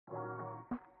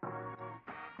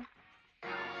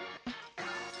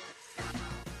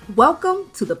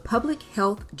Welcome to the Public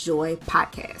Health Joy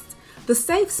Podcast, the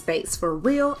safe space for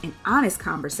real and honest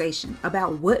conversation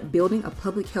about what building a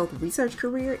public health research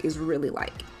career is really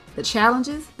like, the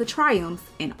challenges, the triumphs,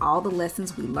 and all the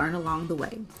lessons we learn along the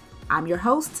way. I'm your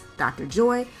host, Dr.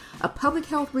 Joy, a public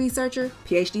health researcher,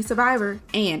 PhD survivor,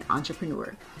 and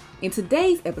entrepreneur. In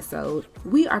today's episode,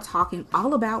 we are talking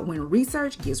all about when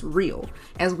research gets real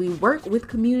as we work with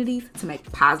communities to make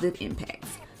positive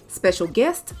impacts. Special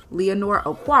guest, Leonora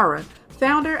Okwara,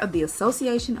 founder of the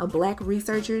Association of Black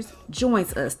Researchers,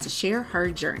 joins us to share her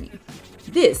journey.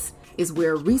 This is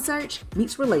where research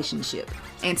meets relationship,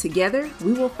 and together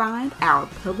we will find our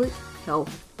public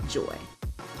health joy.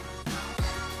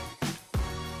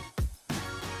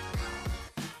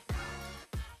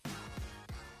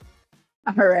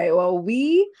 All right, well,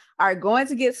 we are going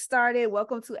to get started.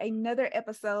 Welcome to another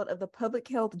episode of the Public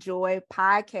Health Joy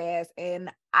Podcast.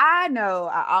 And I know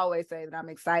I always say that I'm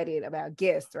excited about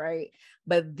guests, right?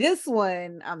 But this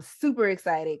one, I'm super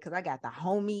excited because I got the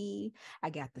homie,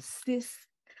 I got the sis,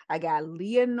 I got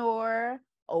Leonora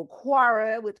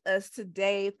Okwara with us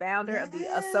today, founder of the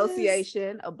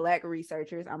Association of Black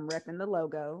Researchers. I'm repping the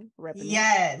logo, repping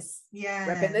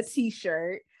the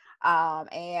t-shirt.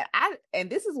 And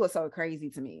this is what's so crazy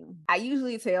to me. I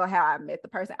usually tell how I met the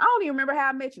person. I don't even remember how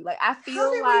I met you. Like I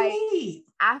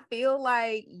feel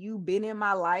like you've been in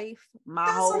my life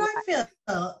whole life. That's what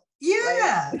I feel.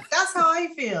 Yeah, that's how I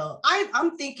feel.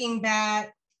 I'm thinking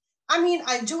back. I mean,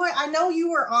 Joy, I know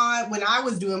you were on when I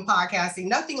was doing podcasting,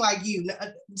 nothing like you.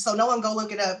 So no one go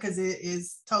look it up because it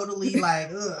is totally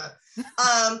like,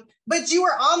 ugh. But you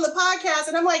were on the podcast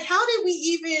and I'm like, how did we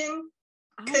even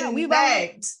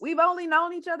connect? We've only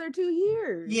known each other 2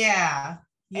 years. Yeah.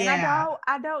 And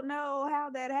I don't know how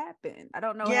that happened. I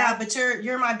don't know. Yeah, but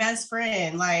you're my best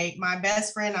friend. Like my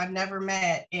best friend I've never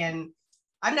met, and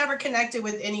I've never connected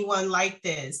with anyone like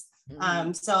this.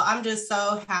 Mm-hmm. So I'm just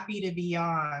so happy to be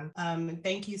on.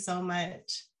 Thank you so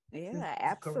much. Yeah,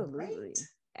 absolutely. Great.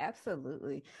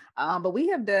 Absolutely. But we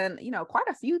have done, quite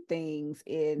a few things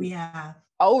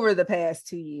over the past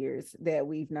 2 years that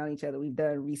we've known each other. We've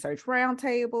done research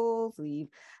roundtables. We've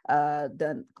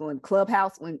done going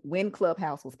Clubhouse when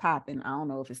Clubhouse was popping. I don't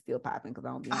know if it's still popping because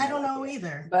I don't know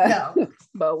either. But no.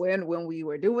 But when we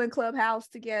were doing Clubhouse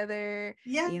together,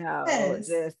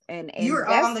 just and you were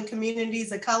on the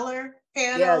Communities of Color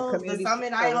panel, the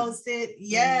summit I hosted.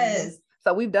 Yes. Mm-hmm.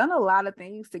 So we've done a lot of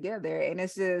things together, and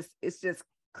it's just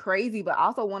crazy. But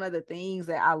also one of the things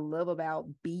that I love about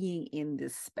being in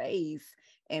this space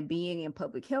and being in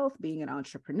public health, being an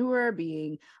entrepreneur,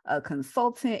 being a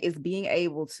consultant, is being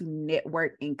able to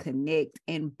network and connect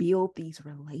and build these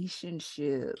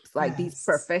relationships, like these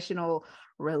professional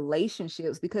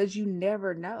relationships, because you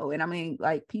never know. And I mean,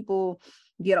 like people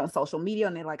get on social media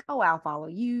and they're like, oh, I'll follow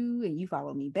you and you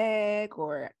follow me back,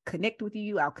 or connect with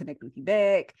you, I'll connect with you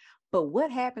back. But what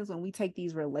happens when we take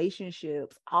these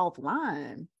relationships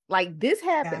offline? Like this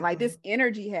happens, like this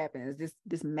energy happens,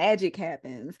 this magic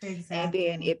happens. Exactly.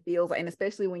 And then it feels, and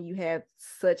especially when you have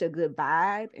such a good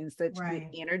vibe and such good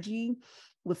energy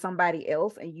with somebody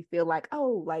else, and you feel like,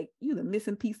 oh, like you're the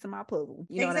missing piece to my puzzle.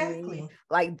 You know what I mean?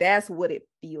 Like that's what it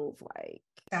feels like.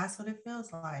 That's what it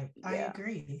feels like. Yeah.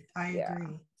 I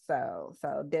agree.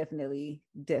 So definitely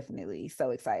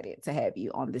so excited to have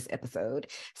you on this episode.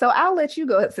 So I'll let you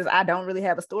go, since I don't really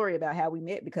have a story about how we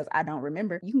met because I don't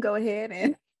remember. You can go ahead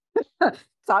and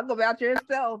talk about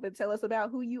yourself and tell us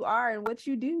about who you are and what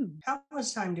you do. How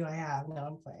much time do I have?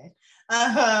 No, I'm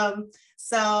playing.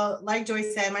 So like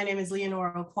Joyce said, my name is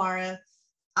Leonora Okwara.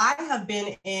 I have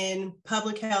been in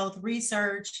public health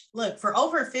research, for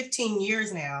over 15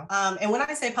 years now. And when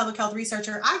I say public health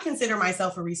researcher, I consider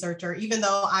myself a researcher, even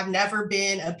though I've never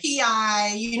been a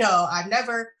PI, I've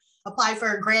never applied for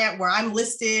a grant where I'm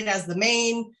listed as the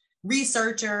main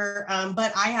researcher,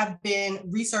 but I have been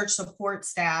research support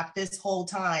staff this whole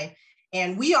time.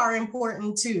 And we are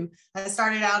important too. I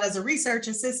started out as a research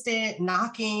assistant,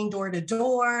 knocking door to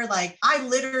door. Like I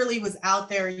literally was out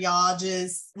there, y'all,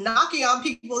 just knocking on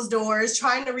people's doors,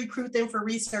 trying to recruit them for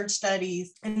research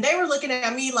studies. And they were looking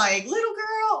at me like, little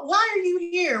girl, why are you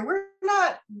here? We're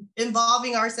not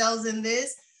involving ourselves in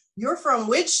this. You're from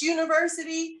which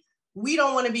university? We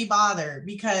don't want to be bothered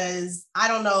because I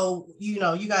don't know, you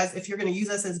guys, if you're going to use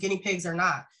us as guinea pigs or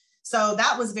not. So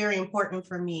that was very important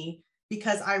for me,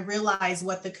 because I realized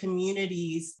what the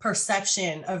community's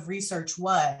perception of research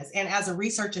was. And as a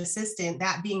research assistant,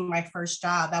 that being my first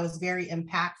job, that was very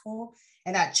impactful,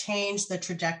 and that changed the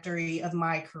trajectory of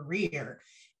my career.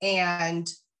 And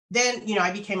then,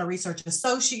 I became a research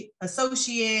associate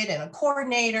and a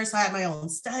coordinator. So I had my own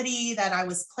study that I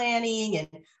was planning and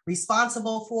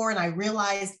responsible for. And I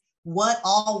realized what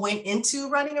all went into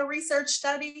running a research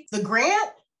study.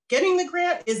 Getting the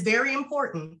grant is very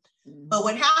important. But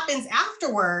what happens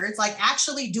afterwards, like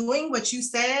actually doing what you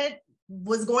said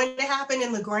was going to happen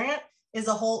in the grant, is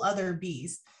a whole other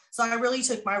beast. So I really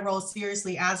took my role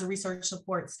seriously as a research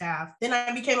support staff. Then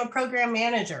I became a program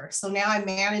manager. So now I'm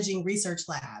managing research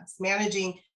labs,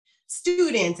 managing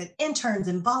students and interns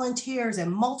and volunteers and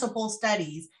multiple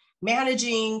studies,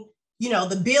 managing,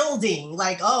 the building,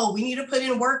 like, oh, we need to put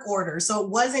in work orders. So it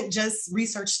wasn't just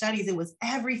research studies, it was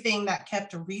everything that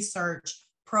kept a research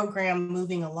program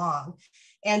moving along.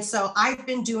 And so I've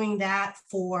been doing that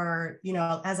for,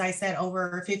 as I said,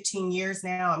 over 15 years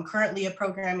now. I'm currently a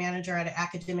program manager at an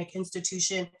academic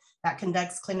institution that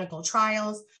conducts clinical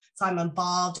trials. So I'm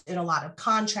involved in a lot of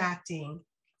contracting,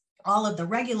 all of the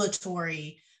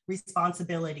regulatory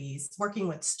responsibilities, working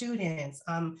with students,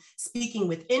 speaking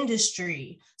with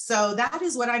industry. So that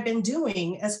is what I've been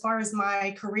doing as far as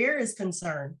my career is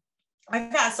concerned.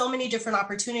 I've had so many different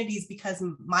opportunities because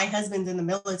my husband's in the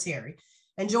military.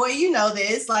 And Joy, you know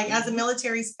this, like as a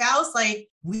military spouse, like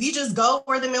we just go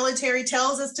where the military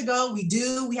tells us to go.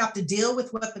 We have to deal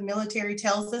with what the military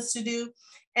tells us to do.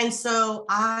 And so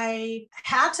I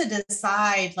had to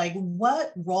decide like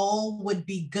what role would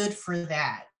be good for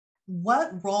that.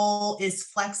 What role is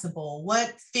flexible?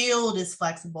 What field is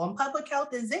flexible? And public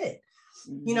health is it.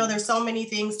 There's so many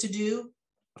things to do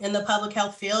in the public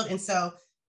health field. And so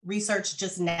research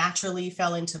just naturally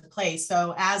fell into place.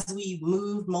 So as we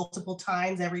moved multiple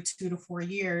times every 2 to 4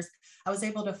 years, I was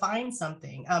able to find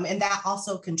something. And that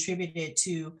also contributed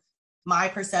to my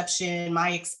perception,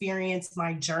 my experience,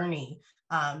 my journey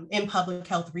in public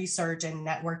health research and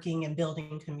networking and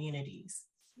building communities.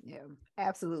 Yeah,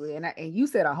 absolutely. And you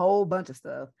said a whole bunch of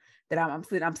stuff that I'm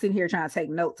sitting here trying to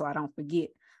take notes so I don't forget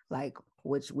like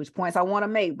which points I want to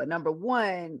make. But number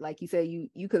one, like you said,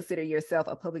 you consider yourself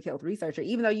a public health researcher,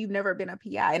 even though you've never been a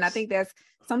PI. And I think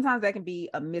sometimes that can be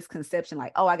a misconception,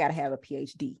 like, oh, I got to have a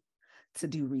PhD to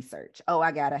do research. Oh,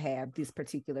 I got to have this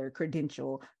particular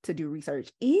credential to do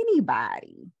research.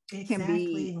 Anybody can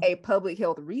be a public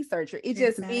health researcher. It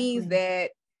just means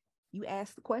that you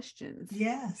ask the questions.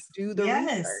 Yes. Do the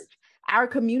research. Our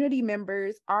community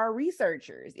members are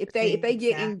researchers. If they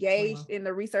get engaged in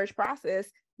the research process,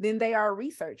 then they are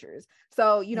researchers.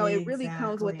 So, it really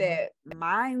comes with that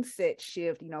mindset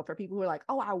shift, for people who are like,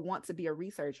 oh, I want to be a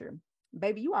researcher.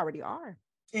 Baby, you already are.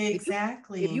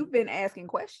 Exactly. If you've been asking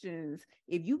questions,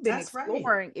 if you've been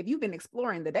exploring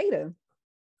the data,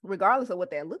 regardless of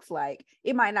what that looks like,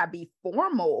 it might not be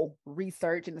formal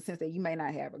research in the sense that you may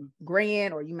not have a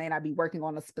grant or you may not be working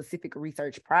on a specific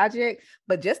research project,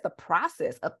 but just the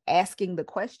process of asking the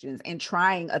questions and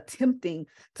attempting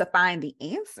to find the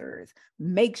answers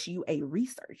makes you a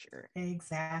researcher.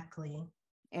 Exactly.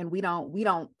 And we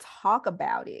don't talk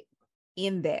about it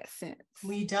in that sense.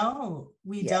 We don't.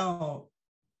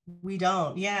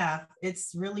 Yeah.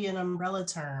 It's really an umbrella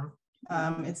term.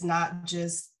 It's not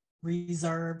just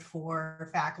reserved for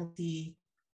faculty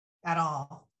at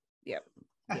all. Yep.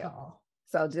 At all.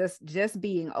 So just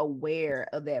being aware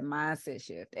of that mindset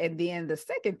shift. And then the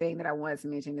second thing that I wanted to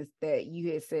mention is that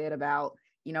you had said about,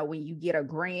 when you get a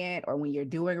grant or when you're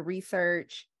doing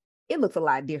research, it looks a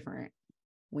lot different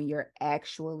when you're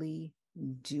actually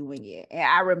doing it. And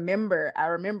I remember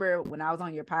when I was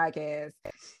on your podcast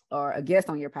or a guest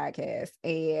on your podcast,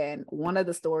 and one of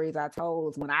the stories I told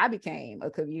was when I became a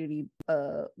community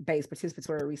based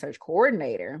participatory research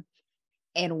coordinator,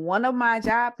 and one of my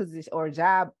job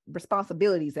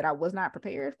responsibilities that I was not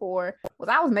prepared for was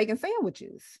I was making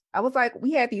sandwiches. I was like,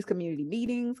 we had these community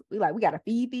meetings, we got to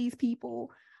feed these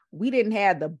people. We didn't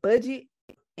have the budget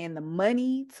and the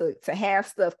money to have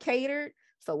stuff catered.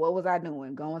 So what was I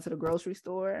doing? Going to the grocery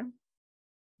store,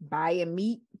 buying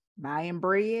meat, buying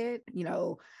bread,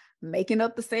 making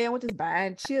up the sandwiches,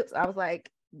 buying chips. I was like,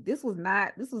 this was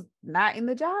not in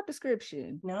the job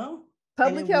description. No.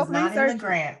 Public health research.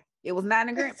 Grant. It was not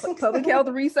in the grant. Public health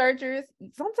researchers,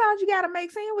 sometimes you got to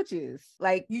make sandwiches.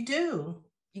 Like you do.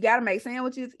 You got to make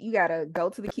sandwiches. You got to go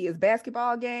to the kids'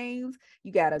 basketball games.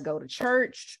 You got to go to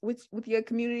church with your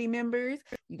community members.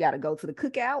 You got to go to the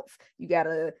cookouts. You got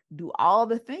to do all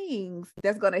the things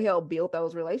that's going to help build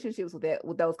those relationships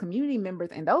with those community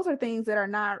members. And those are things that are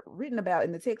not written about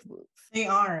in the textbooks. They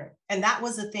aren't. And that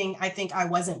was the thing I think I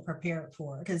wasn't prepared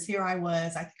for, because here I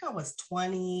was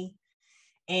 20.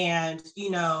 And,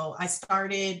 I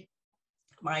started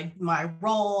my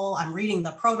role. I'm reading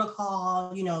the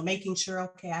protocol, making sure,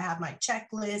 okay, I have my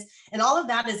checklist, and all of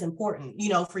that is important,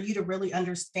 for you to really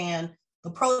understand the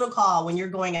protocol when you're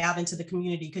going out into the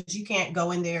community, because you can't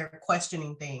go in there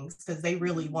questioning things because they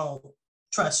really won't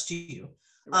trust you.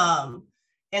 Right.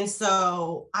 And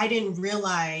so I didn't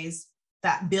realize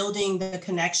that building the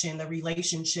connection, the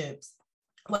relationships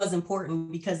was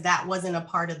important, because that wasn't a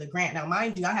part of the grant. Now,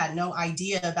 mind you, I had no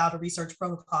idea about a research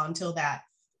protocol until that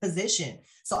position.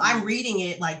 So I'm reading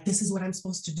it like, this is what I'm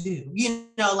supposed to do,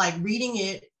 like reading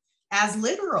it as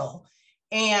literal.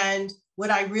 And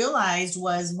what I realized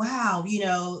was, wow,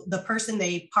 the person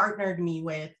they partnered me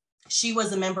with, she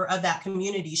was a member of that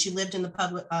community. She lived in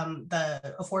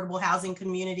the affordable housing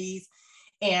communities.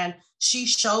 And she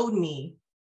showed me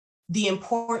the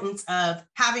importance of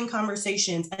having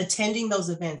conversations, attending those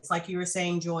events. Like you were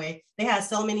saying, Joy, they had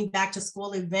so many back to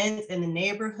school events in the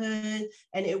neighborhood,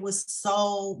 and it was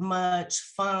so much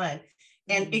fun.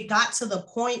 And it got to the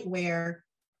point where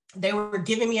they were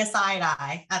giving me a side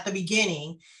eye at the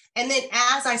beginning. And then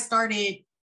as I started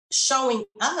showing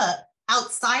up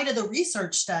outside of the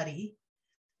research study,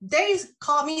 they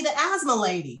called me the asthma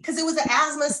lady, because it was an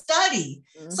asthma study.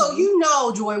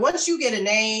 So Joy, once you get a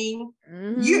name,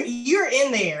 you're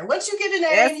in there. Once you get a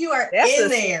name, you are in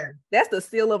there. That's the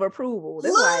seal of approval.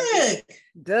 That's Look,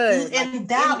 good. And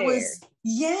that was,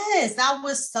 yes, that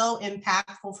was so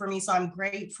impactful for me. So I'm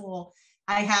grateful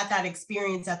I had that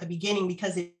experience at the beginning,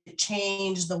 because it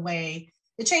changed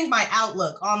my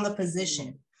outlook on the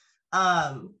position.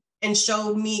 And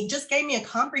gave me a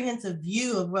comprehensive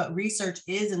view of what research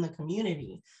is in the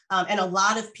community. And a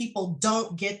lot of people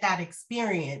don't get that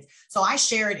experience. So I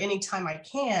share it anytime I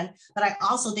can, but I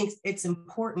also think it's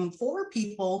important for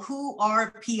people who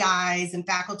are PIs and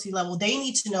faculty level. They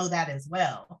need to know that as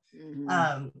well,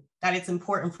 that it's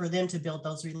important for them to build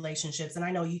those relationships. And I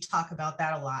know you talk about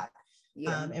that a lot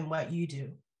in what you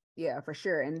do. Yeah, for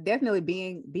sure. And definitely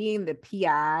being the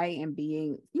PI and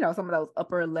being, some of those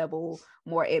upper level,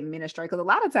 more administrative, because a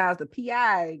lot of times the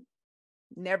PI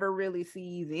never really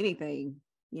sees anything,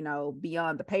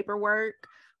 beyond the paperwork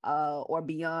or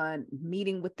beyond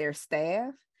meeting with their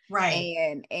staff.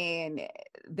 Right. And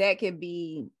that can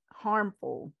be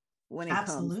harmful when it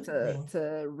Absolutely. comes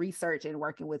to research and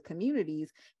working with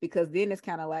communities, because then it's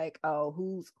kind of like, oh,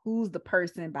 who's the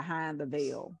person behind the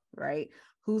veil, right?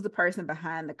 Who's the person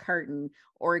behind the curtain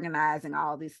organizing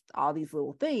all these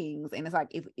little things? And it's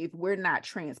like, if we're not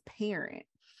transparent,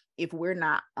 if we're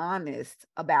not honest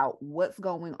about what's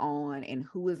going on and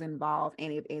who is involved,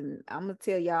 and I'm gonna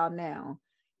tell y'all now,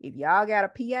 if y'all got a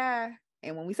PI,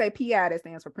 and when we say PI, that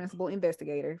stands for principal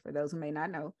investigator, for those who may not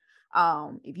know,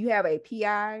 if you have a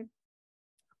PI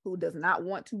who does not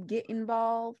want to get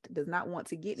involved, does not want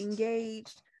to get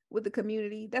engaged with the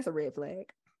community, that's a red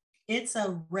flag. It's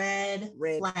a red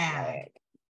flag.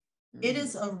 It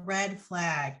is a red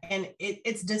flag. And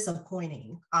it's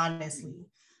disappointing, honestly,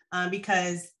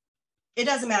 because it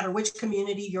doesn't matter which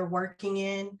community you're working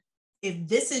in. If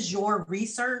this is your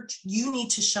research, you need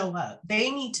to show up. They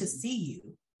need to see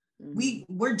you.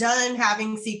 We're done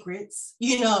having secrets.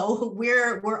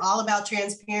 We're all about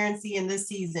transparency in this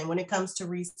season when it comes to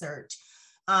research.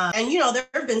 And there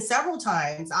have been several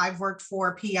times I've worked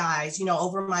for PIs,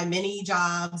 over my many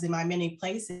jobs in my many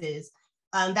places,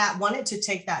 that wanted to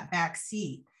take that back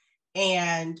seat.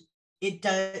 And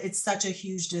it's such a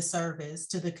huge disservice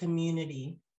to the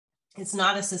community. It's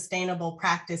not a sustainable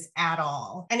practice at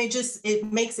all. And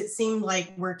it makes it seem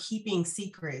like we're keeping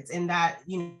secrets, and that,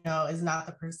 is not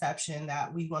the perception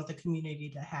that we want the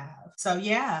community to have. So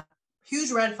yeah,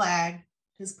 huge red flag,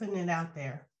 just putting it out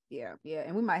there. Yeah.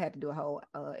 And we might have to do a whole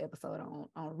episode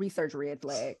on research red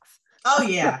flags. Oh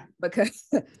yeah.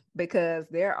 because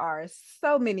there are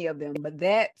so many of them, but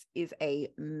that is a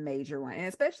major one. And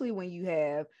especially when you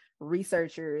have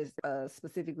researchers,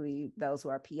 specifically those who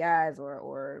are PIs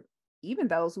or even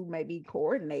those who may be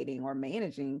coordinating or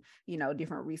managing,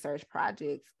 different research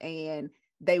projects, and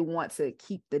they want to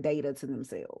keep the data to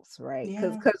themselves, right?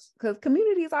 Because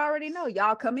communities already know,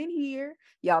 y'all come in here,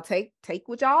 y'all take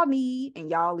what y'all need, and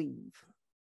y'all leave.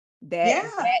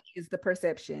 That is the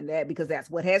perception, that because that's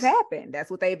what has happened,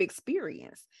 that's what they've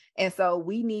experienced. And so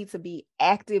we need to be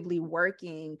actively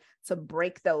working to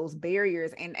break those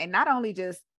barriers, and not only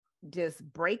just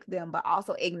break them, but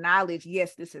also acknowledge,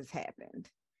 yes, this has happened.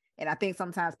 And I think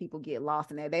sometimes people get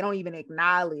lost in that. They don't even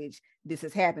acknowledge this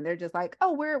has happened. They're just like,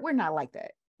 oh, we're not like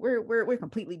that. We're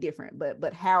completely different.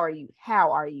 But how are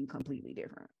you completely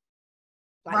different?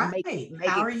 Like, right.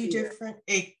 How are you different?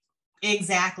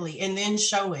 Exactly. And then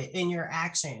show it in your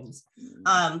actions.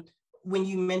 when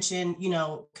you mention,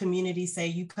 communities say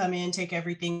you come in, take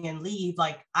everything and leave,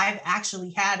 like I've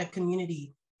actually had a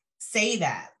community say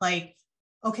that, like,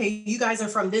 okay, you guys are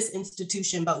from this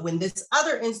institution, but when this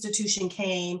other institution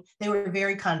came, they were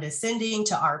very condescending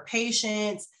to our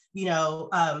patients.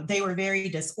 They were very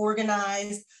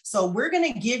disorganized. So we're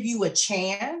going to give you a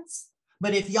chance,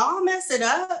 but if y'all mess it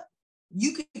up,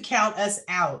 you could count us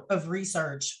out of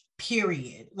research,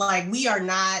 period. Like, we are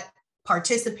not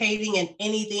participating in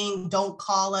anything. Don't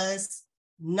call us,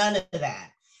 none of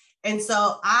that. And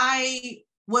so I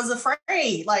was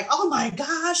afraid, like, oh my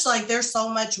gosh, like there's so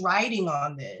much writing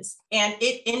on this. And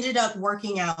it ended up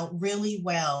working out really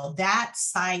well. That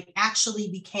site actually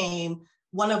became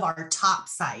one of our top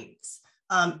sites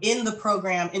in the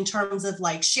program in terms of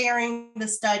like sharing the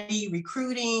study,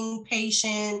 recruiting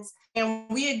patients, and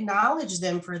we acknowledge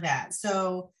them for that.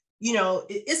 So,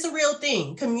 it's a real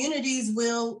thing. Communities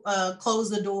will close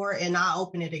the door and not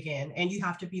open it again. And you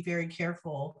have to be very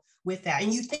careful with that.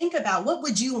 And you think about, what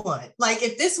would you want? Like,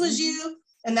 if this was you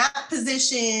in that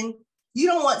position, you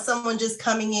don't want someone just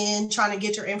coming in, trying to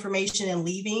get your information and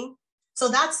leaving. So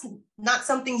that's not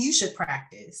something you should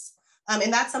practice.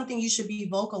 And that's something you should be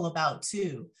vocal about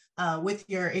too,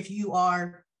 if you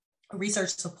are a research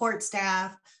support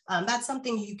staff, that's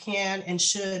something you can and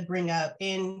should bring up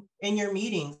in your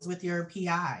meetings with your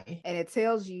PI. And it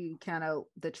tells you kind of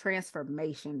the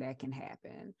transformation that can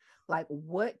happen. Like,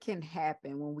 what can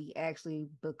happen when we actually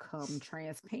become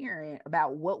transparent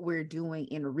about what we're doing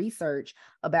in research,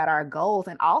 about our goals,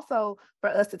 and also for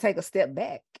us to take a step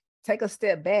back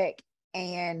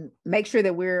and make sure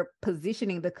that we're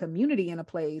positioning the community in a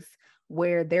place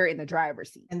where they're in the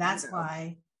driver's seat. And that's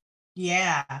why,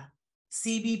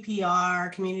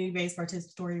 CBPR, community-based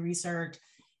participatory research,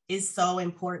 is so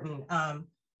important,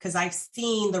 because I've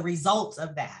seen the results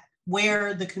of that,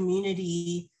 where the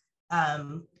community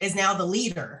is now the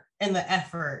leader in the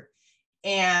effort.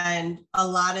 And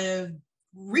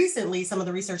recently, some of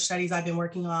the research studies I've been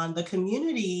working on, the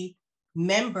community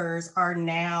members are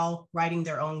now writing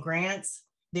their own grants.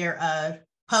 They're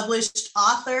published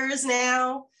authors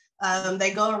now.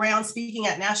 They go around speaking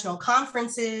at national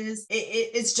conferences.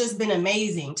 It's just been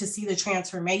amazing to see the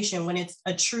transformation when it's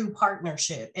a true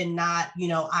partnership and not,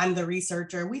 I'm the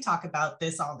researcher. We talk about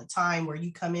this all the time, where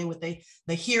you come in with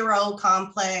the hero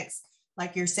complex,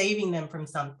 like you're saving them from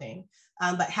something.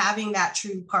 But having that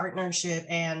true partnership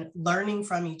and learning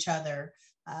from each other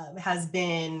has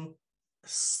been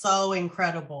so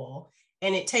incredible.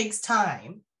 And it takes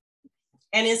time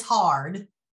and it's hard.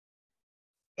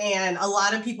 And a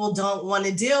lot of people don't want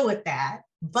to deal with that.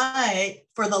 But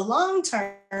for the long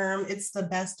term, it's the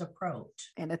best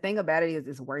approach. And the thing about it is,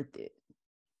 it's worth it.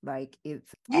 Like, it's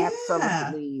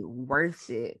absolutely worth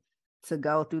it to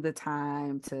go through the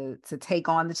time, to take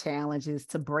on the challenges,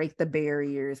 to break the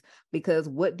barriers. Because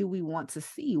what do we want to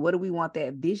see? What do we want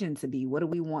that vision to be? What do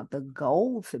we want the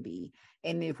goal to be?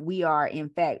 And if we are, in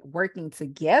fact, working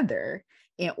together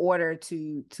in order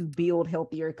to build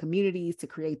healthier communities, to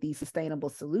create these sustainable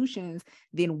solutions,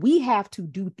 then we have to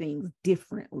do things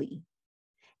differently.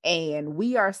 And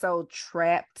we are so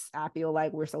trapped. I feel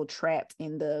like we're so trapped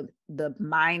in the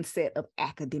mindset of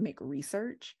academic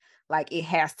research. Like, it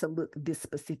has to look this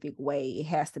specific way. It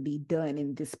has to be done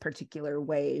in this particular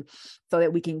way so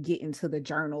that we can get into the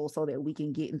journal, so that we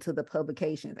can get into the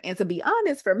publications. And to be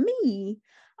honest, for me,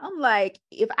 I'm like,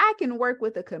 if I can work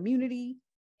with a community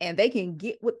and they can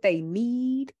get what they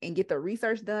need and get the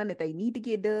research done that they need to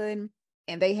get done,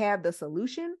 and they have the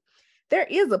solution, there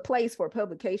is a place for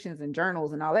publications and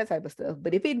journals and all that type of stuff.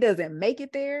 But if it doesn't make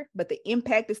it there, but the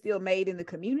impact is still made in the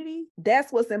community,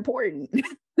 that's what's important.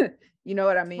 You know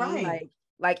what I mean? Right.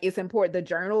 Like it's important. The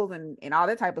journals and all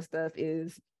that type of stuff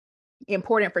is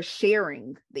important for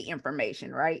sharing the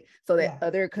information, right? So that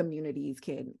other communities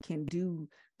can do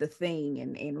the thing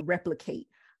and replicate.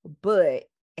 But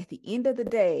at the end of the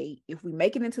day, if we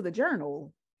make it into the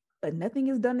journal, but nothing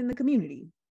is done in the community,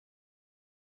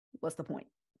 what's the point?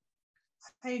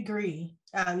 I agree.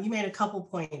 You made a couple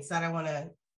points that I want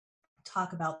to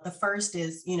talk about. The first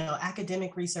is,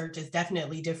 academic research is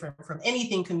definitely different from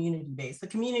anything community-based. The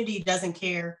community doesn't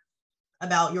care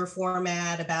about your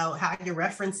format, about how your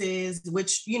references,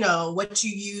 which, what you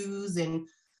use and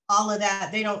all of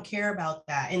that. They don't care about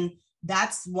that. And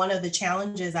that's one of the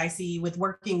challenges I see with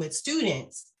working with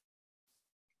students,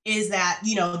 is that,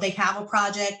 they have a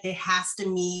project, it has to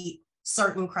meet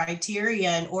certain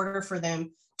criteria in order for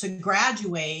them to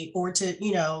graduate or to,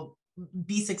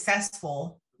 be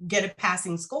successful, get a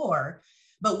passing score.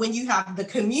 But when you have the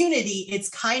community, it's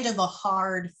kind of a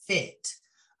hard fit.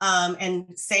 And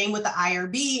same with the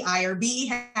IRB.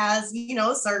 IRB has,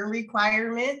 certain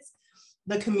requirements.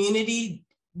 the community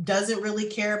doesn't really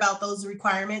care about those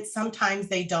requirements, sometimes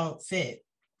they don't fit.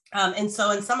 And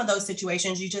so in some of those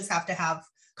situations, you just have to have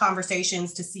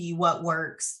conversations to see what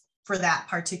works for that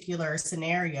particular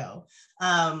scenario.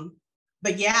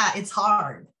 But yeah, it's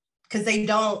hard because they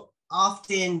don't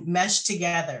often mesh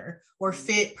together or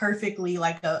fit perfectly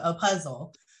like a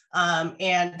puzzle.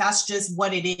 And that's just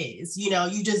what it is. You know,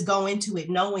 you just go into it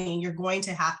knowing you're going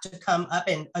to have to come up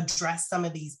and address some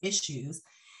of these issues,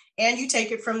 and you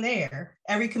take it from there.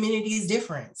 Every community is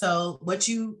different. So what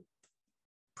you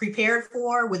prepared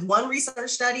for with one research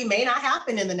study may not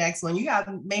happen in the next one.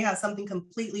 May have something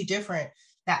completely different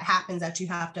that happens that you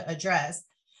have to address.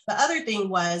 The other thing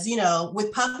was, you know,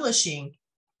 with publishing,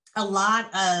 a lot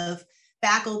of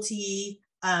faculty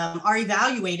are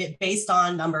evaluated based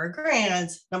on number of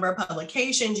grants, number of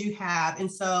publications you have.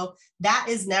 And so that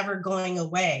is never going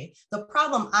away. The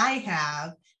problem I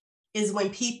have is when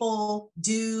people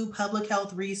do public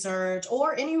health research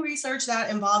or any research that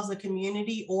involves the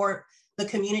community, or the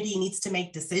community needs to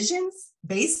make decisions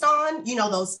based on, you know,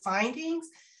 those findings.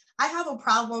 I have a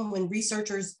problem when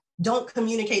researchers don't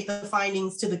communicate the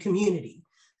findings to the community.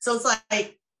 So it's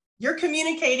like you're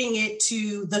communicating it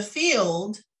to the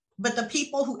field, but the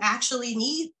people who actually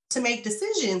need to make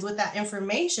decisions with that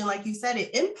information, like you said,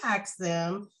 it impacts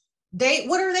them.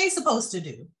 What are they supposed to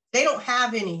do? They don't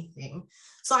have anything.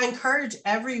 So I encourage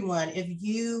everyone, if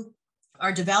you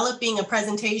are developing a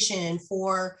presentation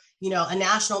for, you know, a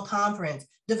national conference,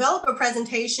 develop a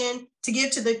presentation to give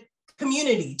to the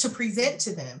community, to present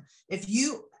to them. If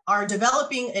you are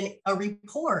developing a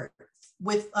report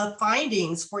with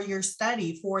findings for your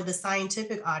study for the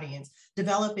scientific audience,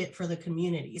 develop it for the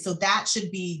community. So that should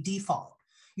be default.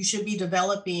 You should be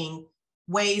developing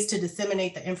ways to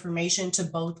disseminate the information to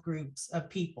both groups of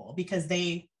people, because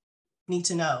they need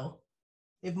to know.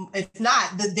 If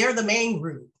not, they're the main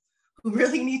group who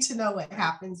really need to know what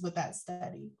happens with that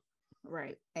study.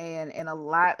 Right. And a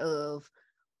lot of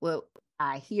what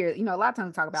I hear, you know, a lot of times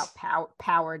we talk about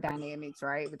power dynamics,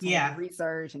 right? Between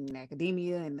research and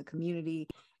academia and the community.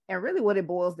 And really what it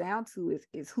boils down to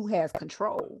is who has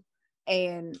control.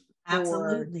 And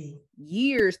for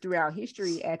years throughout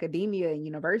history, academia and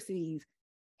universities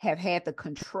have had the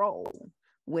control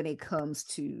when it comes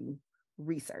to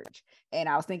research. And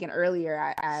I was thinking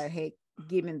earlier, I had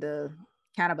given the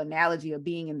kind of analogy of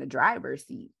being in the driver's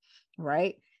seat,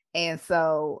 right? And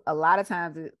so a lot of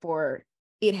times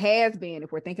it has been,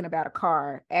 if we're thinking about a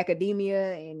car,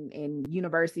 academia and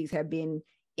universities have been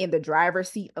in the driver's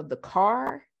seat of the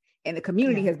car, and the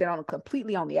community has been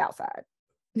completely on the outside.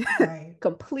 Right.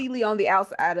 Completely on the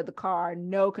outside of the car,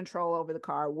 no control over the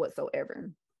car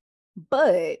whatsoever.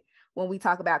 But when we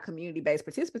talk about community-based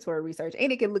participatory research,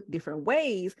 and it can look different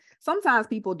ways, sometimes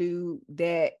people do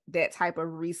that type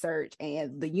of research,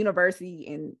 and the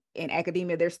university and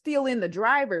academia, they're still in the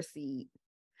driver's seat,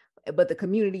 but the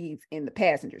community is in the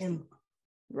passenger seat,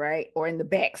 right? Or in the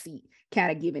back seat,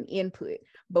 kind of giving input.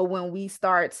 But when we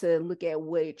start to look at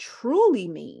what it truly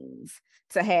means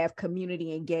to have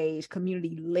community engaged,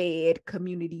 community led,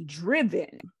 community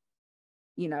driven,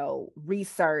 you know,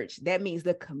 research, that means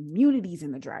the community's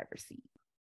in the driver's seat.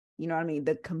 You know what I mean?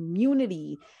 The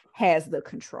community has the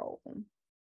control.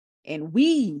 And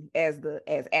we as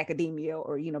academia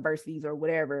or universities or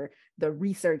whatever, the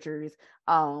researchers,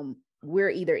 we're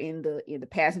either in the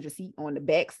passenger seat or in the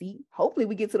back seat. Hopefully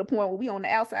we get to the point where we on the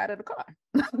outside of the car.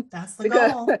 That's the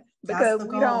goal. Because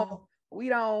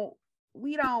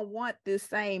we don't want this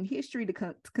same history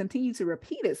to continue to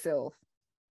repeat itself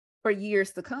for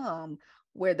years to come,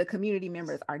 where the community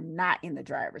members are not in the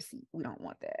driver's seat. We don't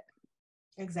want that.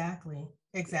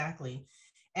 Exactly.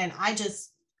 And I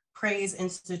just praise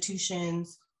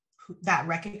institutions that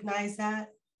recognize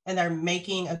that, and they're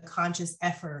making a conscious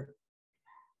effort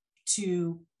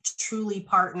to truly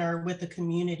partner with the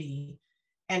community.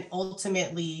 And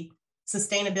ultimately,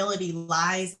 sustainability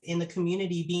lies in the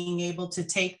community being able to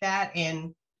take that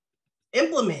and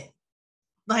implement.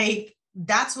 Like,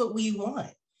 that's what we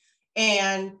want.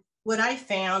 And what I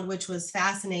found, which was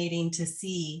fascinating to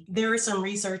see, there were some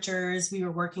researchers we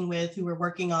were working with who were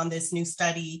working on this new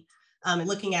study,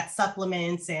 looking at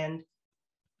supplements, and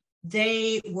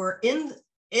they were in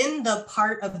the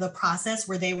part of the process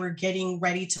where they were getting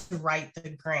ready to write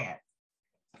the grant.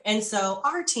 And so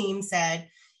our team said,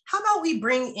 how about we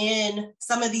bring in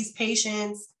some of these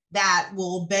patients that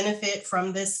will benefit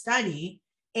from this study,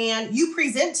 and you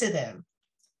present to them.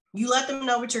 You let them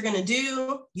know what you're going to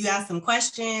do. You ask them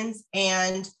questions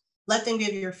and let them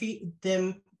give you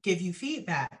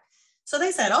feedback. So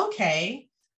they said, okay.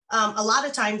 A lot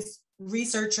of times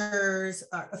researchers,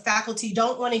 faculty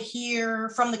don't want to hear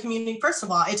from the community, first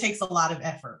of all, it takes a lot of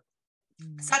effort.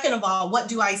 Second of all, what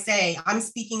do I say? I'm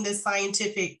speaking this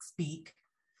scientific speak.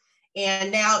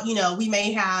 And now, we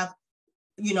may have,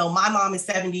 my mom is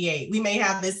 78. We may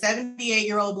have this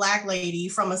 78-year-old Black lady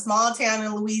from a small town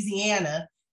in Louisiana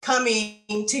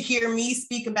coming to hear me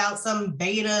speak about some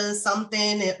beta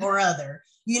something or other.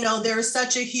 There's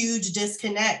such a huge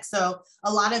disconnect. So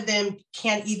a lot of them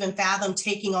can't even fathom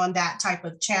taking on that type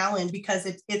of challenge because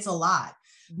it's a lot.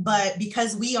 But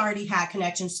because we already had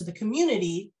connections to the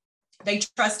community, they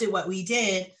trusted what we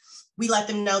did. We let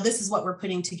them know this is what we're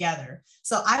putting together.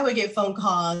 So I would get phone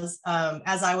calls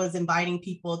as I was inviting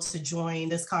people to join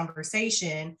this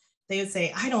conversation. They would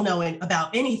say, I don't know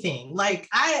about anything. Like,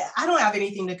 I don't have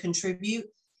anything to contribute.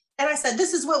 And I said,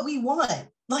 this is what we want.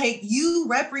 Like, you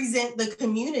represent the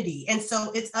community. And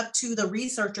so it's up to the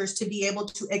researchers to be able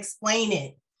to explain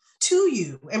it to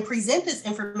you and present this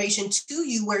information to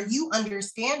you where you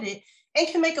understand it and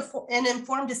can make an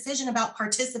informed decision about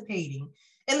participating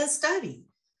in the study.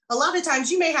 A lot of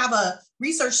times you may have a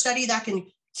research study that can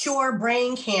cure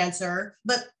brain cancer,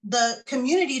 but the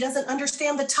community doesn't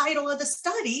understand the title of the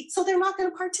study, so they're not going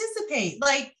to participate.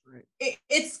 Like,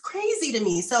 it's crazy to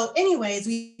me. So anyways,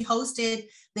 we hosted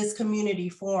this community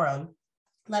forum.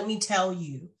 Let me tell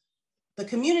you, the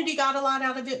community got a lot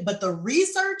out of it, but the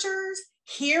researchers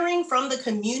hearing from the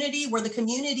community, where the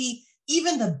community,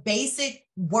 even the basic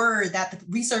word that the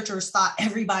researchers thought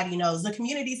everybody knows, the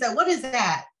community said, what is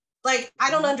that? Like,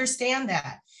 I don't understand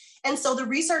that. And so the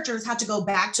researchers had to go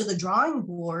back to the drawing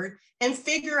board and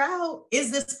figure out, is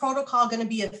this protocol going to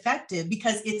be effective?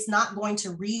 Because it's not going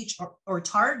to reach or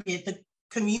target the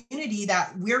community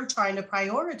that we're trying to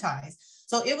prioritize.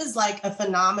 So it was like a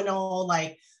phenomenal,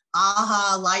 like,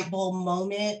 aha, light bulb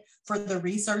moment for the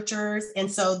researchers.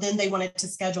 And so then they wanted to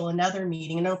schedule another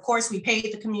meeting. And of course, we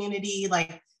paid the community,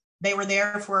 like, they were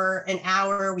there for an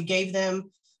hour. We gave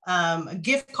them a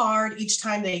gift card each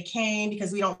time they came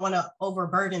because we don't want to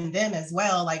overburden them as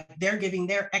well. Like, they're giving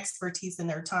their expertise and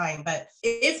their time. But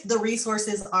if the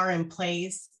resources are in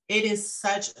place, it is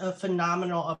such a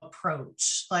phenomenal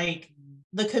approach. Like,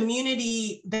 the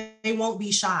community, they won't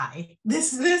be shy.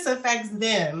 This affects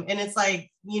them. And it's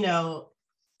like,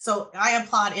 so I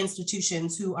applaud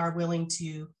institutions who are willing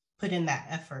to put in that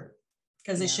effort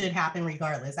because it should happen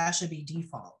regardless. That should be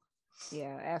default.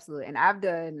 Yeah, absolutely. And I've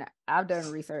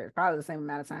done research probably the same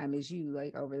amount of time as you,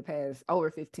 like over the past over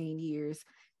 15 years.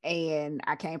 And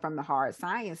I came from the hard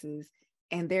sciences,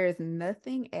 and there is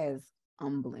nothing as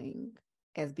humbling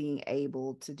as being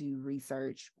able to do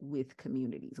research with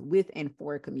communities, with and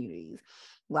for communities.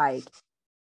 Like,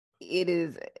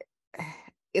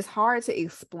 it's hard to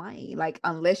explain, like,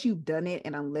 unless you've done it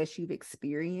and unless you've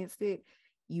experienced it,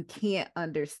 you can't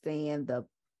understand the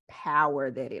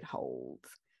power that it holds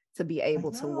to be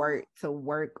able to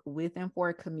work with and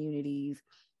for communities,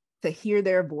 to hear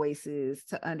their voices,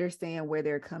 to understand where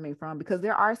they're coming from. Because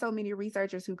there are so many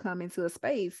researchers who come into a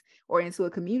space or into a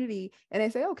community and they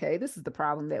say, okay, this is the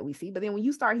problem that we see. But then when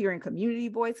you start hearing community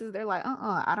voices, they're like,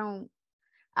 I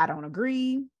don't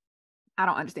agree. I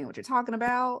don't understand what you're talking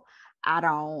about.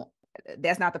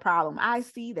 That's not the problem I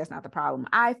see. That's not the problem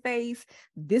I face.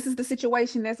 This is the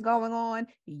situation that's going on.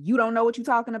 You don't know what you're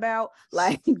talking about.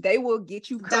 Like, they will get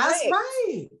you correct. That's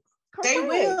right. Correct. They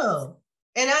will.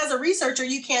 And as a researcher,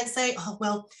 you can't say, oh,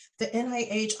 well, the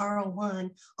NIH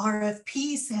R01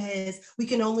 RFP says we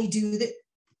can only do that.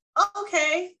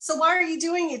 Okay, so why are you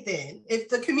doing it then? If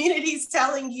the community's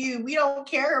telling you we don't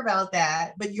care about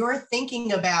that, but you're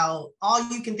thinking about, all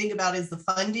you can think about is the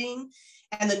funding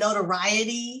and the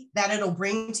notoriety that it'll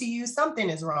bring to you, something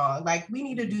is wrong. Like, we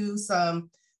need to do some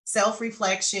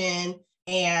self-reflection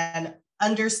and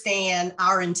understand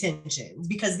our intentions,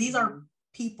 because these are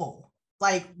people,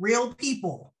 like real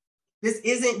people. This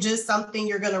isn't just something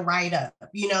you're going to write up.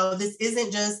 This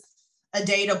isn't just a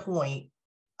data point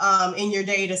in your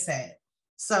data set.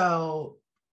 So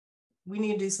we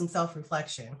need to do some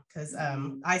self-reflection, because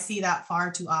I see that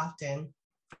far too often.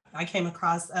 I came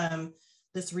across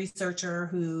this researcher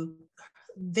who,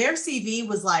 their CV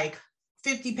was like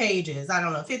 50 pages,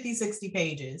 50, 60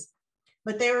 pages,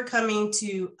 but they were coming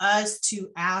to us to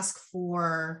ask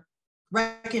for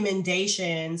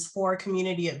recommendations for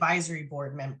community advisory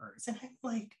board members. And I'm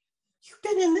like, you've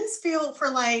been in this field for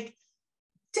like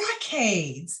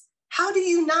decades. How do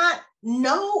you not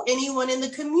know anyone in the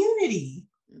community?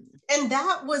 And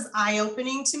that was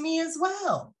eye-opening to me as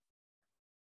well.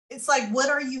 It's like, what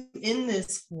are you in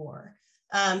this for?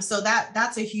 So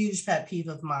that's a huge pet peeve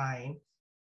of mine.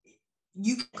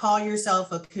 You can call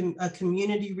yourself a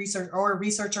community researcher or a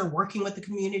researcher working with the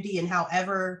community in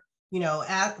however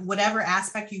at whatever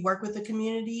aspect you work with the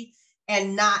community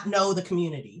and not know the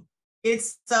community.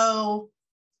 It's so,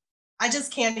 I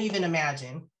just can't even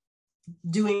imagine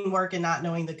doing work and not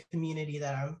knowing the community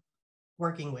that I'm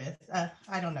working with.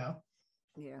 I don't know.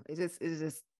 Yeah, it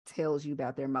just tells you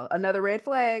about their another red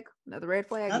flag, another red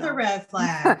flag, another red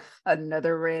flag,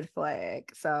 another red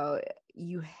flag. So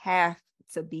you have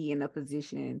to be in a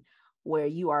position where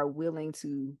you are willing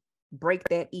to break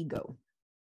that ego.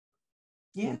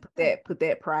 Yeah. And put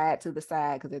that pride to the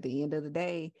side, because at the end of the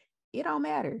day, it don't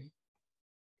matter.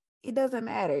 It doesn't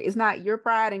matter. It's not your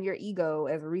pride and your ego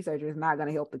as a researcher is not going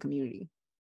to help the community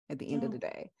at the end of the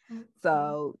day.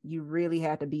 So you really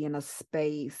have to be in a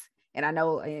space. And I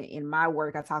know in my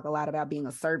work, I talk a lot about being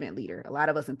a servant leader. A lot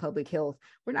of us in public health,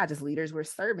 we're not just leaders, we're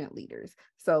servant leaders.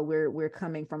 So we're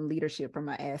coming from leadership from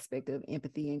an aspect of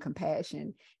empathy and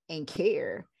compassion and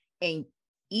care. And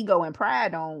ego and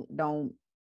pride don't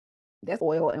that's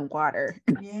oil and water.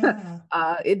 Yeah.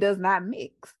 It does not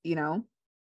mix,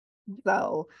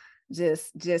 So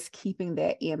just keeping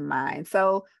that in mind.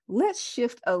 So let's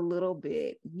shift a little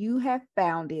bit. You have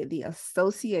founded the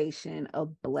Association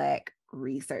of Black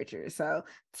Researchers. So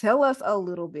tell us a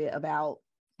little bit about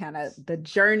kind of the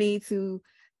journey to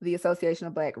the Association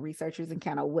of Black Researchers and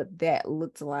kind of what that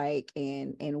looks like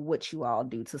and what you all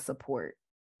do to support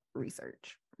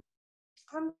research.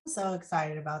 I'm so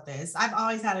excited about this. I've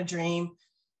always had a dream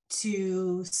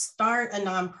to start a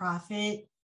nonprofit,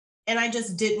 and I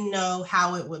just didn't know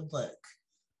how it would look.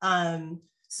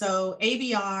 So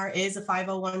ABR is a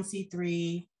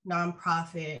 501c3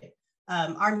 nonprofit.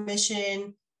 Our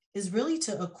mission is really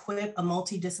to equip a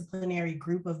multidisciplinary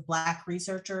group of Black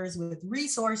researchers with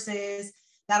resources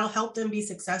that'll help them be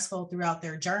successful throughout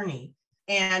their journey.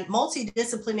 And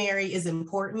multidisciplinary is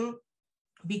important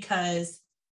because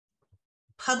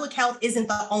public health isn't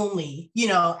the only,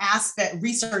 aspect,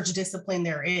 research discipline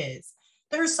there is.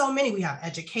 There's so many. We have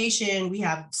education, we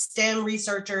have STEM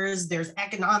researchers, there's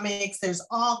economics, there's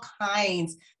all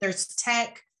kinds, there's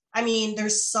tech. I mean,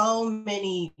 there's so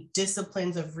many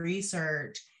disciplines of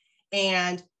research.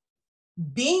 And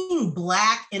being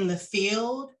Black in the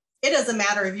field, it doesn't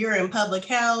matter if you're in public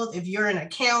health, if you're in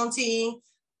accounting,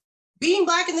 being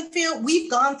Black in the field,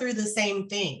 we've gone through the same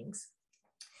things.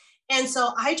 And so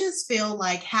I just feel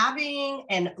like having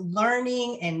and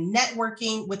learning and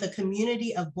networking with a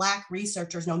community of Black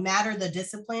researchers, no matter the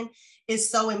discipline, is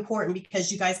so important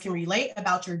because you guys can relate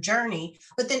about your journey.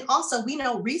 But then also, we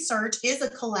know research is a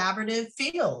collaborative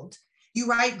field. You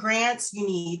write grants, you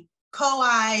need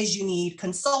co-Is, you need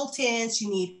consultants, you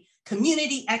need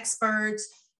community experts,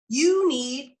 you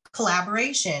need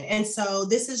collaboration. And so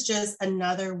this is just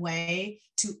another way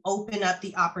to open up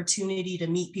the opportunity to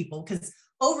meet people, because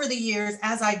over the years,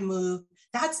 as I've moved,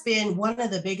 that's been one of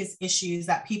the biggest issues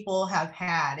that people have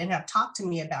had and have talked to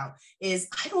me about is,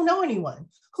 I don't know anyone.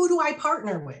 Who do I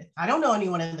partner with? I don't know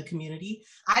anyone in the community.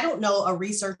 I don't know a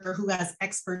researcher who has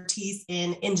expertise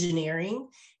in engineering.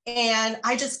 And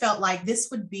I just felt like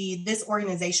this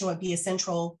organization would be a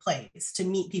central place to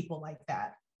meet people like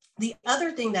that. The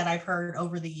other thing that I've heard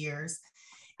over the years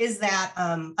is that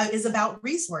is about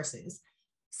resources.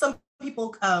 Some people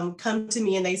come to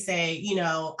me and they say,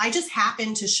 I just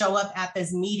happened to show up at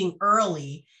this meeting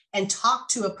early and talk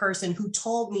to a person who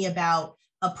told me about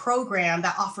a program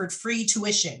that offered free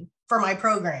tuition for my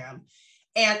program.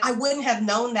 And I wouldn't have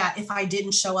known that if I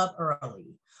didn't show up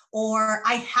early. Or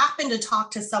I happened to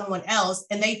talk to someone else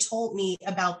and they told me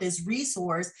about this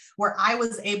resource where I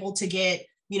was able to get,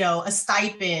 a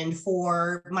stipend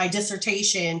for my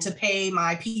dissertation to pay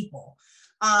my people.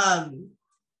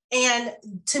 And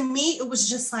to me, it was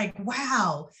just like,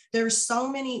 wow, there's so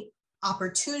many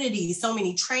opportunities, so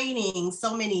many trainings,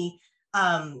 so many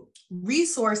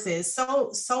resources,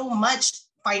 so much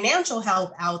financial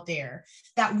help out there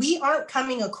that we aren't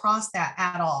coming across that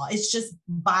at all. It's just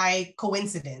by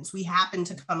coincidence. We happen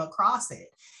to come across it.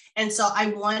 And so I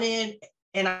want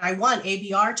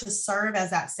ABR to serve as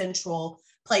that central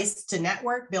place to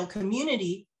network, build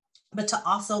community, but to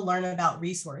also learn about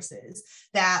resources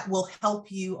that will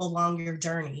help you along your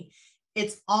journey.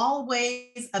 It's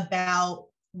always about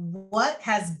what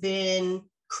has been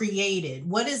created,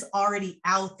 what is already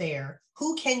out there,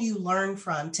 who can you learn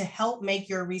from to help make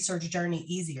your research journey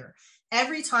easier.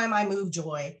 Every time I moved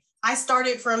Joy, I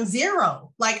started from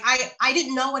zero. Like I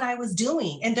didn't know what I was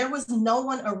doing. And there was no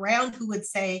one around who would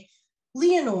say,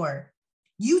 Leonore,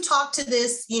 you talk to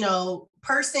this,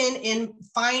 person in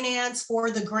finance for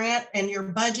the grant and your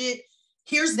budget.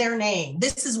 here's their name.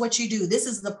 This is what you do. This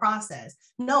is the process.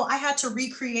 No, I had to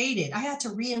recreate it. I had to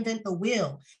reinvent the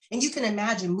wheel. And you can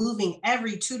imagine moving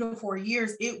every 2 to 4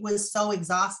 years. It was so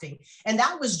exhausting. And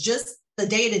that was just the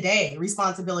day-to-day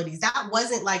responsibilities. That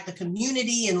wasn't like the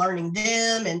community and learning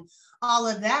them and all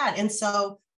of that. And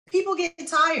so people get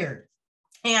tired.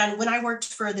 And when I worked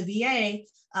for the VA,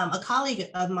 a colleague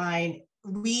of mine,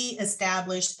 we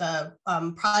established the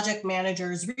project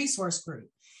managers resource group.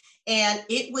 And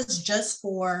it was just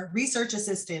for research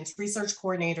assistants, research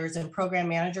coordinators, and program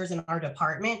managers in our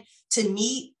department to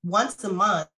meet once a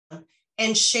month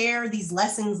and share these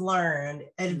lessons learned,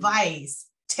 advice,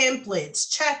 templates,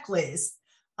 checklists.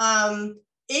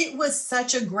 It was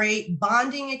such a great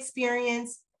bonding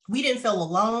experience. We didn't feel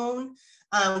alone.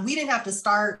 We didn't have to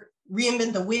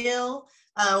reinvent the wheel.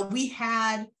 We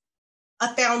had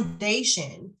a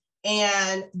foundation.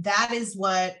 And that is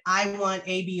what I want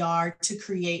ABR to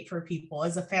create for people,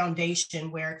 as a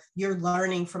foundation where you're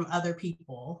learning from other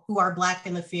people who are Black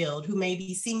in the field, who may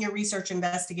be senior research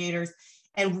investigators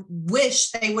and wish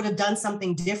they would have done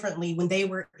something differently when they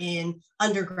were in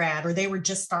undergrad or they were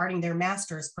just starting their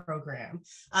master's program.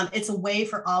 It's a way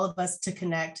for all of us to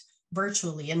connect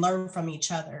virtually and learn from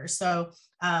each other. So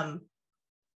I'm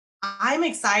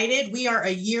excited. We are a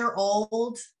year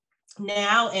old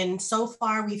now, and so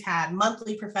far we've had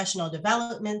monthly professional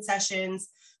development sessions.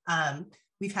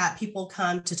 We've had people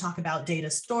come to talk about data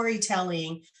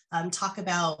storytelling, talk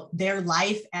about their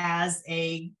life as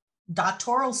a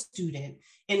doctoral student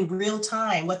in real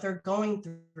time, what they're going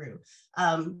through,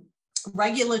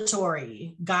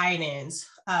 regulatory guidance,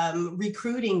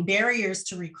 recruiting, barriers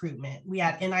to recruitment. We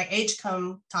had NIH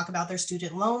come talk about their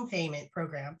student loan payment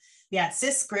program. We had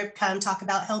SysScript come talk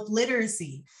about health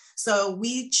literacy. So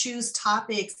we choose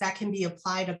topics that can be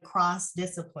applied across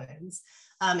disciplines.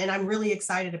 And I'm really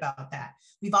excited about that.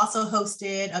 We've also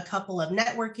hosted a couple of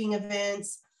networking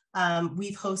events.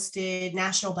 We've hosted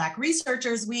National Black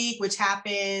Researchers Week, which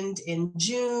happened in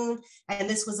June. And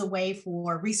this was a way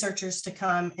for researchers to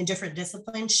come in different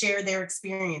disciplines, share their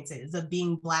experiences of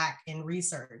being Black in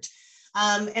research.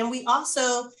 And we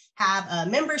also have a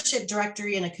membership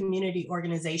directory and a community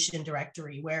organization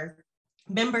directory where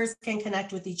members can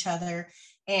connect with each other,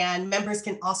 and members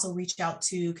can also reach out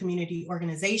to community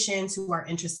organizations who are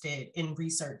interested in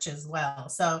research as well.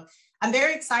 So I'm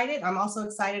very excited. I'm also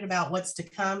excited about what's to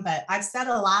come, but I've said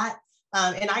a lot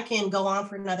and I can go on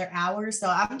for another hour. So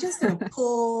I'm just going to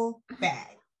pull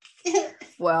back.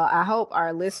 Well, I hope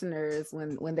our listeners,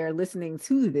 when they're listening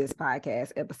to this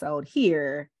podcast episode,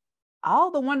 hear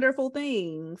all the wonderful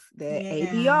things that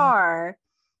ABR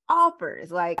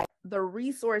offers. Like, the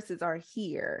resources are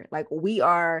here. Like, we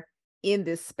are in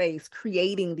this space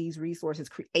creating these resources,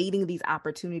 creating these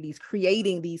opportunities,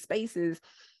 creating these spaces,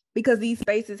 because these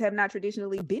spaces have not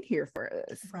traditionally been here for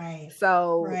us. Right.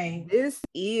 So this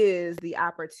is the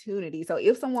opportunity. So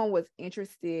if someone was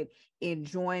interested in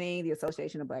joining the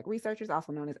Association of Black Researchers,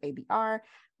 also known as ABR,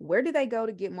 where do they go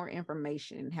to get more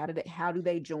information? How do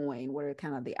they join? What are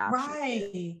kind of the options?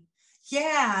 Right.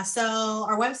 Yeah. So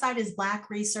our website is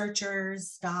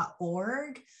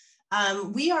blackresearchers.org.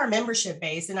 We are membership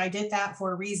based, and I did that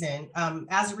for a reason.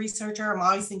 As a researcher, I'm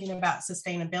always thinking about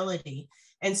sustainability.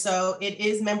 And so it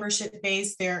is membership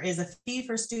based. There is a fee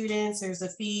for students. There's a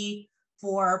fee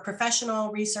for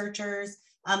professional researchers,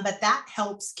 but that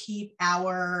helps keep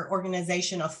our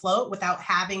organization afloat without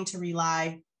having to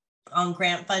rely on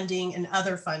grant funding and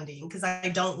other funding, because I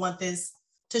don't want this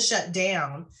to shut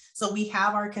down. So we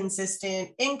have our consistent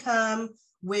income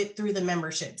through the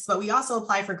memberships, but we also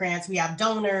apply for grants. We have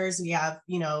donors, we have,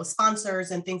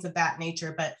 sponsors and things of that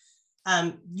nature, but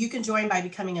you can join by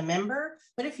becoming a member.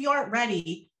 But if you aren't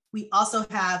ready, we also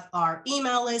have our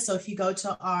email list. So if you go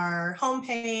to our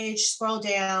homepage, scroll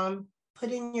down,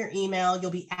 put in your email,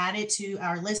 you'll be added to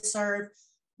our listserv.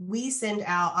 We send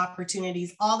out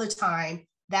opportunities all the time.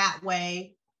 That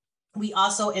way, we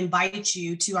also invite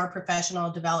you to our professional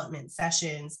development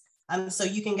sessions, so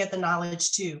you can get the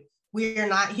knowledge too. We are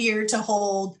not here to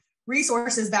hold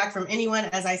resources back from anyone.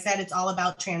 As I said, it's all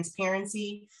about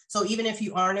transparency. So even if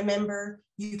you aren't a member,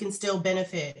 you can still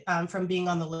benefit from being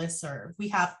on the listserv. We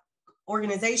have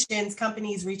organizations,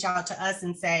 companies reach out to us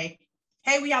and say,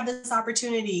 hey, we have this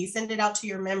opportunity, send it out to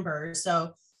your members.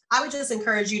 So I would just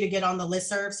encourage you to get on the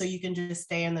listserv so you can just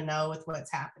stay in the know with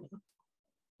what's happening.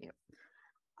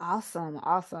 Awesome.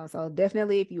 So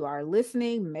definitely, if you are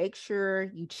listening, make sure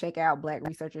you check out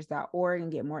blackresearchers.org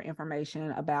and get more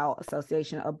information about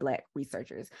Association of Black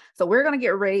Researchers. So we're going to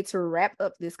get ready to wrap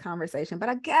up this conversation, but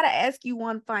I got to ask you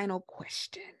one final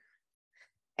question.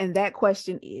 And that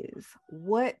question is,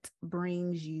 what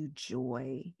brings you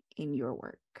joy in your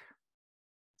work?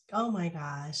 Oh my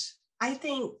gosh. I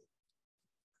think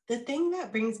the thing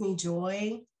that brings me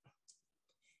joy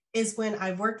is when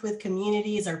I've worked with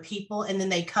communities or people and then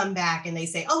they come back and they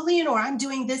say, oh, Leonore, I'm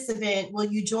doing this event. Will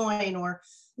you join? Or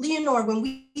Leonore, when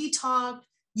we talked,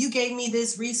 you gave me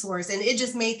this resource and it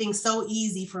just made things so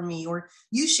easy for me. Or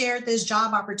you shared this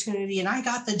job opportunity and I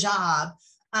got the job.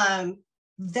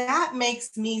 That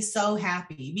makes me so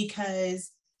happy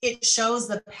because it shows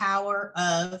the power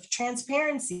of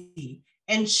transparency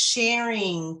and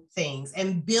sharing things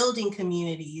and building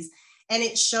communities. And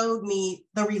it showed me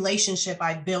the relationship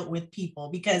I built with people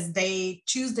because they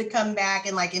choose to come back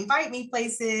and like invite me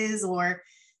places, or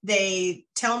they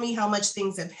tell me how much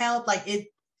things have helped. Like it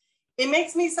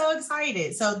makes me so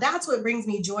excited. So that's what brings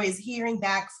me joy, is hearing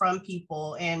back from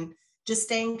people and just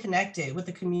staying connected with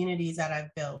the communities that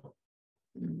I've built.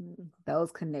 Those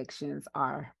connections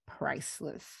are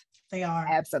priceless. They are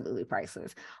absolutely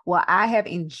priceless. Well, I have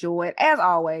enjoyed, as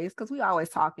always, because we always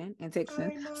talking and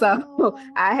texting. So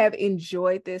I have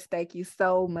enjoyed this. Thank you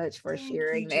so much for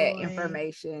sharing that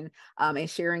information and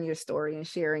sharing your story and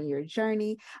sharing your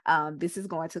journey. This is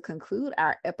going to conclude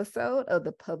our episode of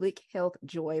the Public Health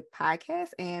Joy podcast,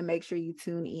 and make sure you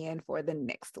tune in for the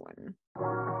next one.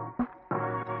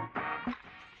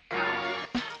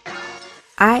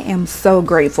 I am so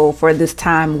grateful for this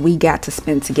time we got to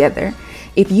spend together.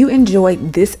 If you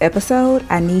enjoyed this episode,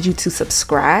 I need you to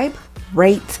subscribe,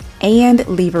 rate, and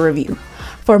leave a review.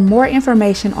 For more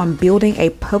information on building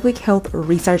a public health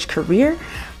research career,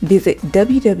 visit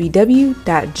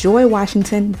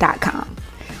www.joywashington.com.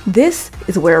 This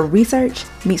is where research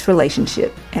meets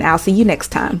relationship, and I'll see you next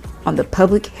time on the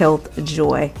Public Health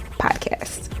Joy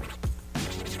podcast.